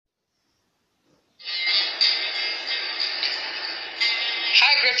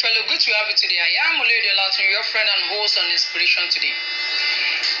fellow, good to have you today. I am Olede Latin, your friend and host on Inspiration Today.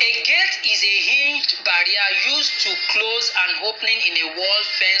 A gate is a hinged barrier used to close an opening in a wall,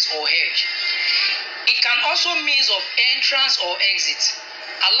 fence, or hedge. It can also mean of entrance or exit.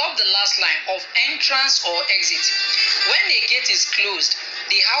 I love the last line of entrance or exit. When a gate is closed,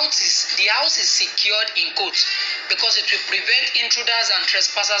 the house is secured in quotes because it will prevent intruders and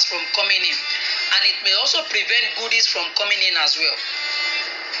trespassers from coming in, and it may also prevent goodies from coming in as well.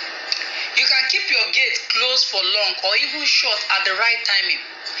 You can keep your gate closed for long or even shut at the right timing.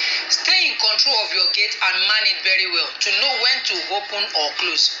 Stay in control of your gate and man it very well to know when to open or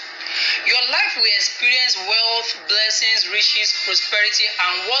close. Your life will experience wealth, blessings, riches, prosperity,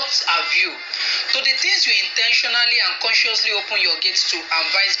 and what have you to the things you intentionally and consciously open your gates to, and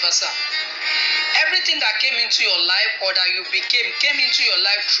vice versa. Everything that came into your life or that you became came into your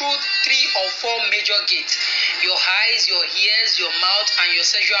life through 3 or 4 major gates: your eyes, your ears, your mouth, and your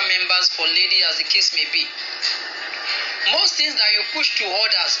sexual members for ladies, as the case may be. Most things that you push to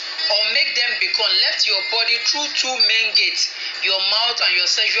others or make them become left your body through 2 main gates: your mouth and your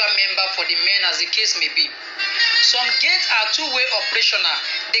sexual member for the men, as the case may be. Some gates are two-way operational.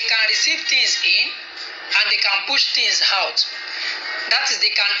 They can receive things in and they can push things out. That is,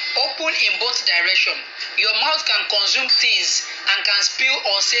 they can open in both directions. Your mouth can consume things and can spill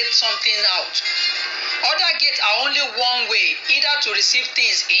or say something out. Other gates are only one way, either to receive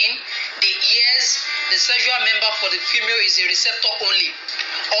things in, the ears, the sexual member for the female is a receptor only,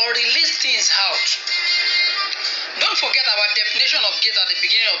 or release things out. Don't forget our definition of gate at the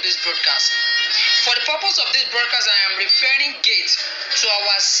beginning of this broadcast. For the purpose of this broadcast, I am referring gate to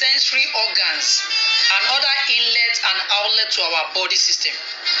our sensory organs and other inlets and outlets to our body system.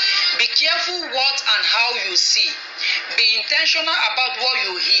 Be careful what and how you see. Be intentional about what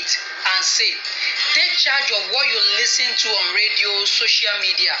you eat and say. Take charge of what you listen to on radio, social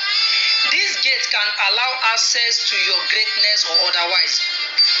media. These gates can allow access to your greatness or otherwise.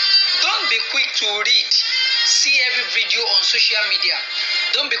 Don't be quick to read, see every video on social media.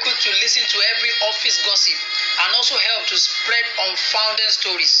 Don't be quick to listen to every office gossip and also help to spread unfounded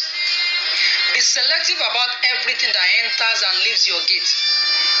stories. Be selective about everything that enters and leaves your gate.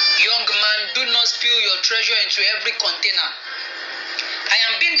 Young man, do not spill your treasure into every container. I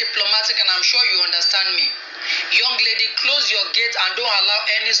am being diplomatic and I'm sure you understand me. Young lady, close your gate and don't allow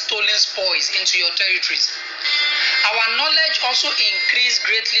any stolen spoils into your territories. Our knowledge also increased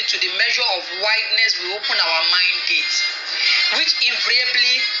greatly to the measure of wideness we open our mind gates, which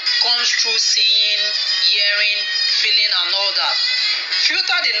invariably comes through seeing, hearing, feeling, and all that.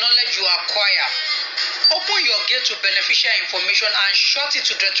 Filter the knowledge you acquire. Open your gate to beneficial information and shut it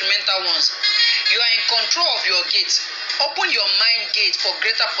to detrimental ones. You are in control of your gate. Open your mind gate for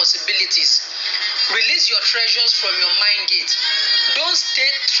greater possibilities. Release your treasures from your mind gate. Don't stay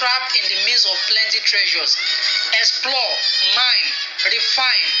trapped in the midst of plenty treasures. Explore, mine,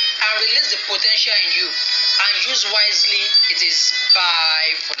 refine, and release the potential in you. And use wisely. It is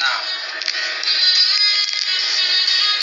bye for now.